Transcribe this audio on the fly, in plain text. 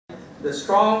the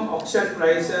strong auction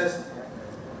prices,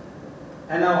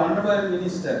 and our Honorable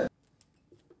Minister.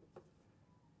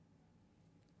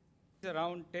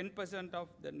 Around 10% of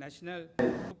the national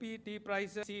rupee tea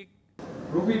prices seek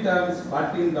rupee terms,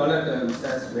 $14 terms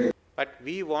as well. But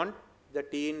we want the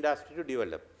tea industry to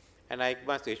develop. And I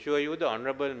must assure you the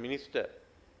Honorable Minister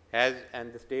has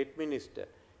and the State Minister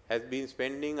has been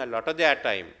spending a lot of their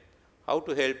time how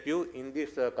to help you in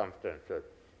these circumstances.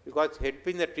 Because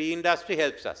helping the tea industry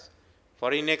helps us.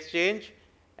 Foreign exchange,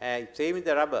 same with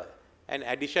the rubber, and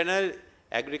additional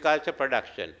agriculture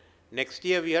production. Next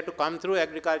year we have to come through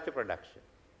agriculture production.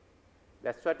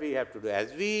 That's what we have to do.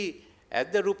 As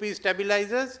the rupee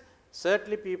stabilizes,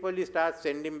 certainly people will start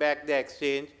sending back the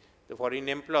exchange, the foreign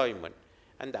employment,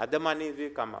 and the other monies will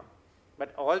come up.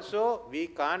 But also, we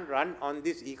can't run on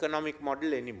this economic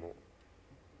model anymore.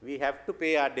 We have to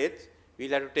pay our debts.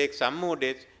 We'll have to take some more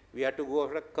debts. We have to go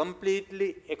for a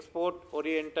completely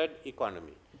export-oriented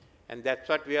economy. And that's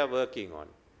what we are working on.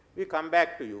 We come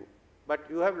back to you. But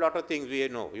you have a lot of things we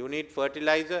know. You need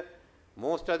fertilizer.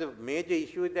 Most of the major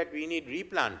issue is that we need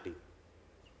replanting.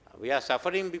 We are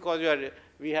suffering because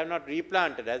we have not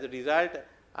replanted. As a result,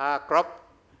 our crop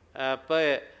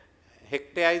per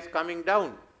hectare is coming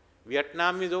down.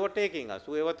 Vietnam is overtaking us.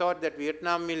 Whoever thought that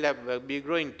Vietnam will be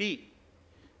growing tea?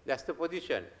 That's the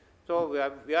position. So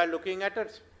we are looking at an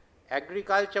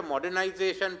agriculture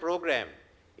modernization program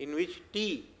in which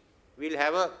tea will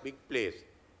have a big place.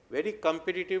 Very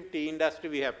competitive tea industry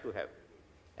we have to have.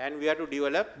 And we have to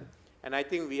develop, and I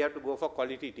think we have to go for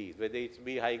quality teas, whether it's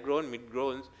be high-grown,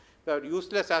 mid-growns. We are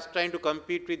useless us trying to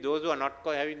compete with those who are not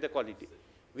having the quality.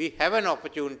 We have an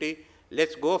opportunity,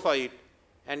 let's go for it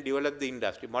and develop the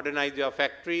industry. Modernize your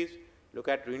factories, look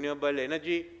at renewable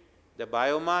energy, the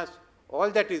biomass, all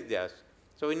that is there.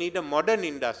 So we need a modern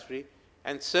industry,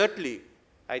 and certainly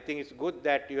I think it's good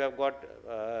that you have got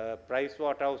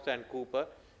PricewaterhouseCoopers,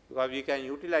 because we can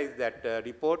utilize that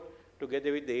report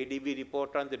together with the ADB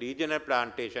report on the regional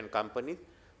plantation companies.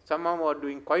 Some of them are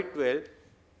doing quite well,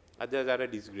 others are a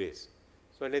disgrace.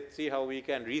 So let's see how we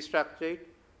can restructure it,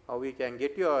 how we can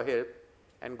get your help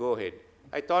and go ahead.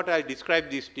 I thought I'll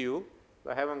describe this to you.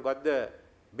 I haven't got the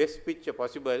best picture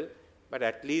possible, but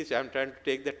at least I'm trying to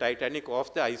take the Titanic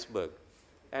off the iceberg.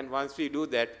 And once we do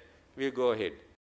that, we'll go ahead.